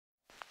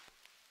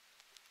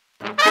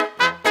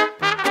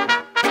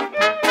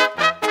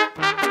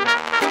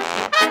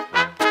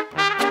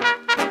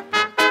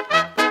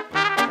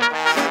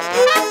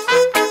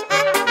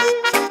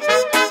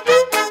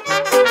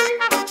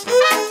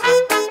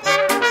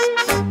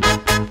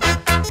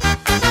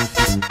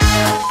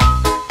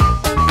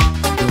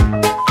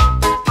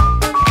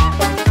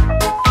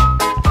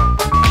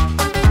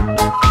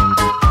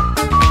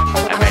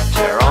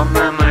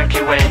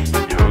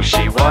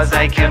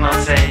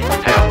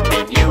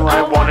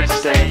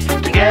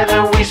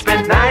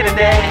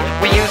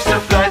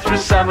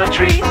summer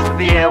trees.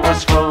 The air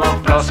was full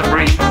of blossom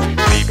breeze.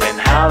 Deep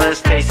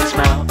inhalers, tasty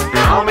smell.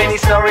 How many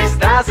stories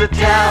does it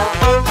tell?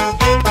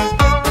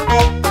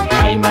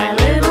 Hey, my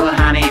little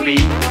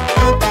honeybee,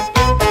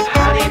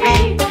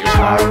 honeybee, you're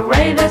far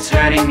away, that's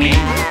hurting me.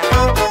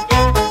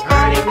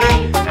 Hurting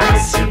me, I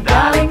miss you,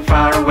 darling,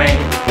 far away.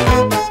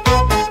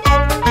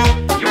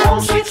 You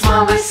won't sweet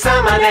smile this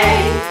summer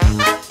day.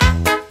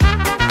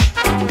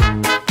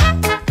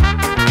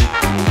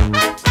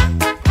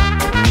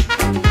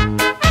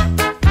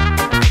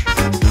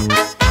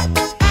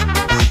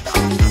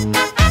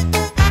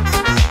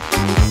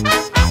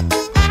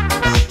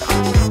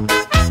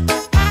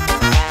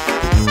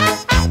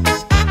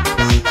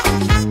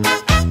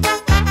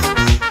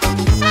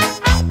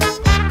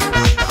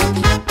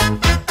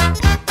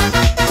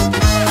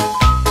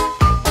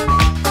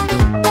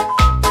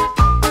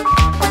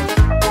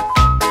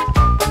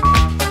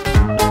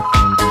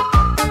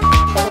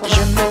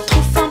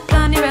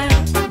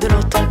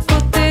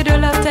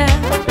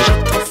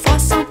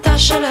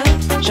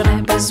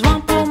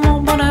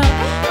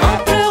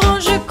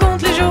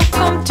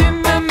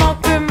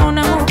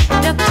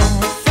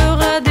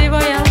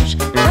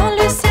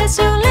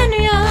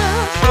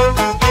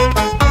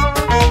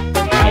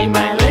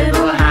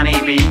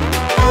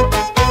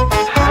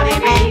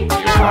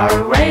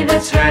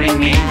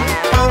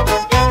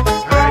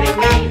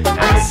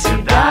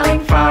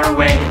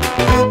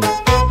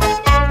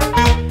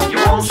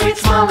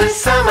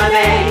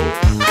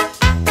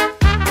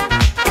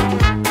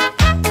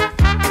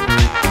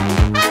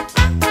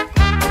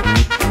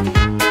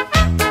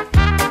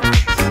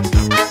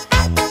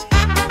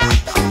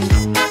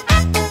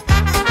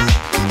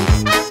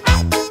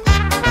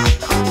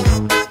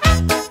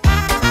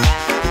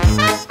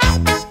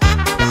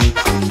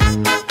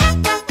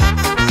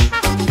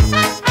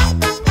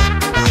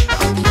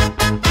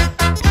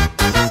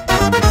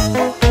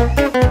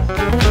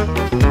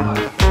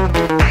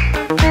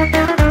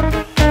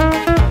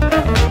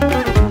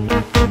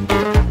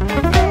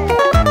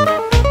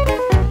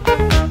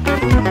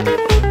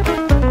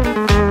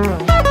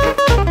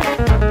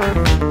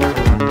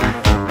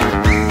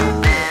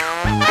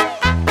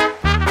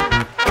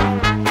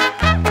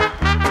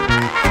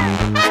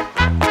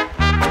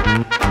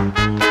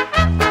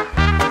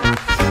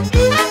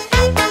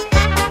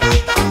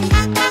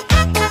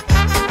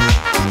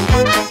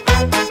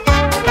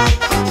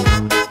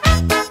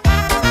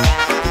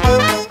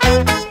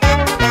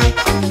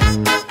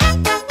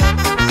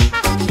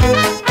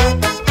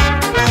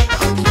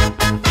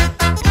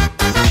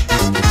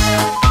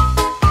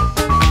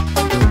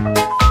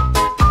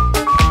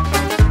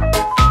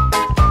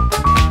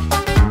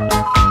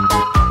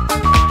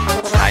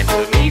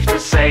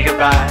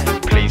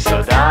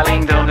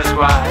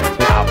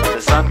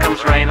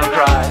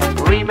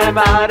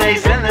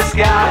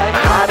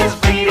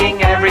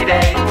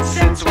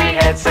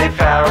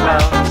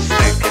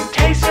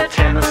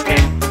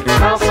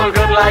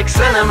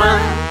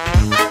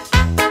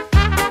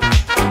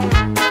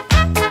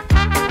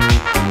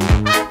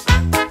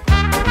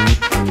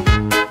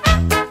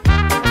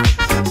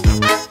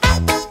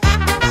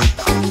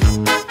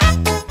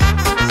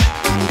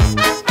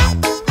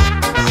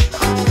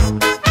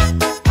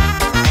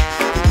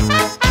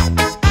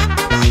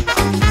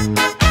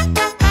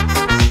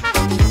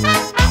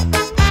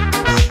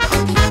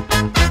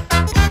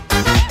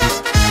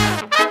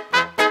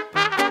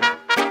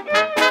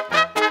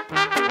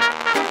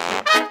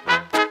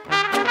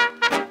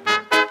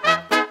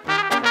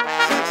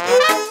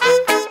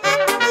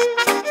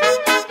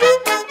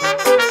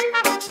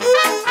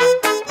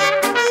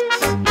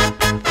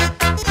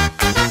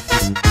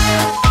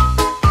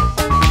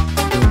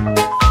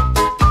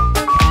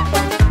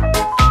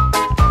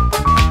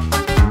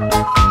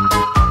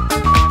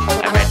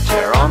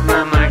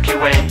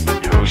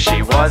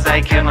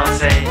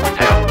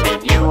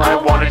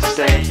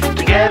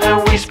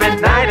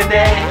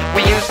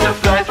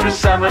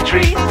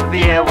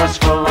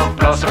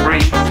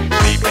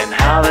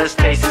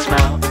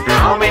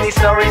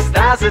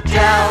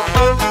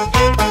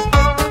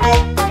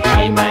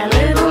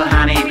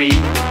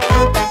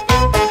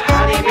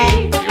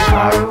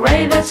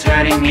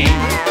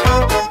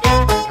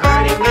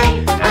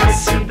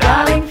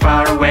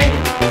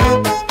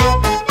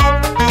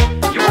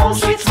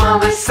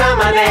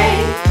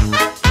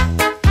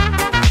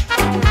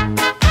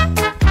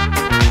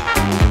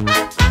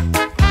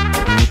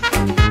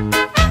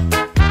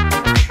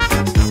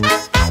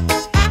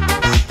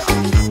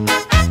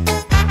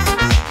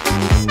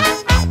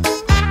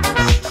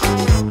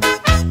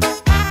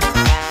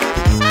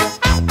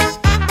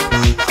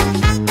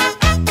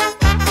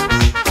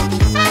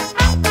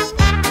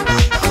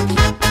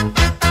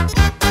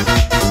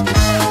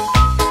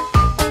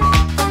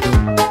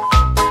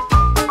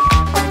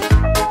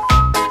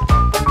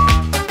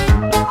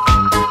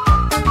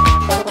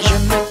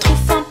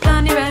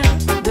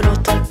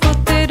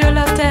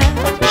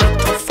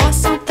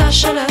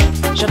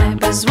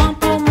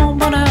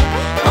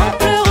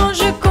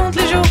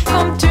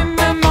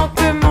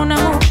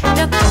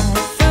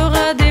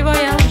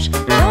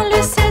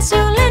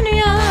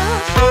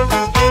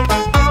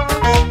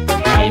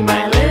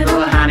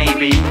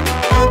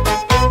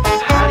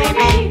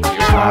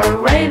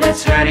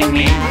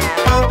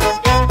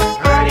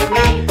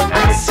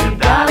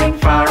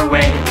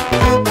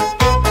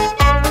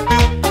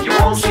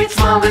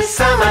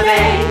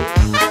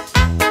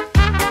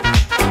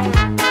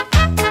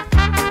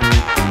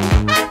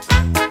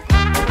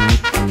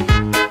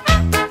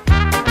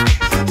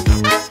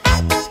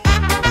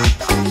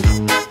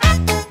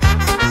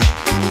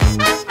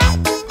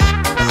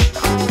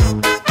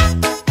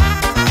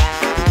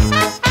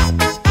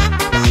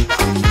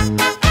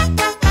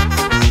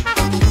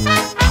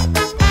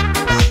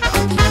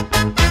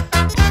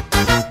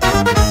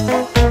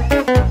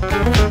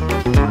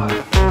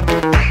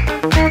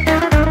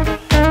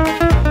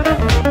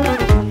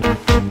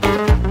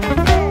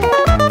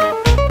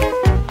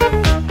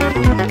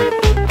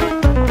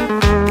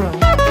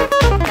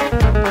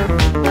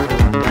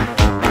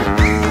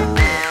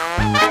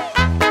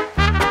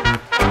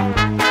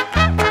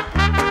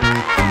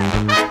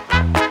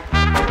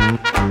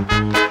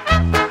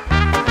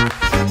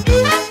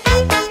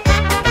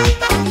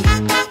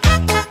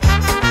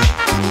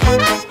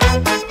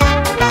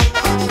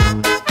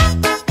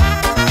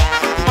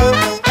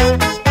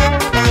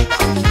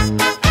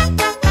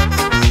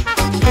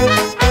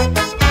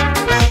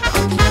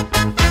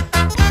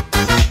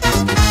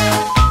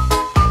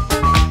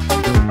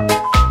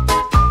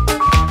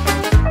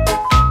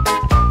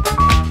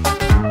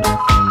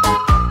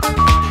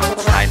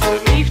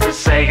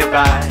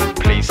 goodbye.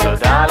 Please, so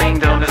darling,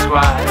 don't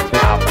disquiet.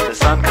 After the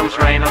sun comes,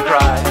 rain or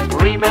dry.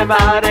 Remember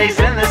our days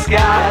in the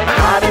sky. My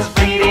heart is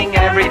bleeding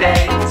every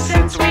day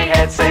since we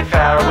had said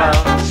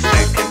farewell.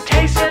 Still can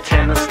taste your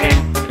tender skin.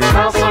 It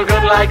smells so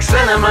good like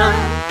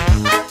cinnamon.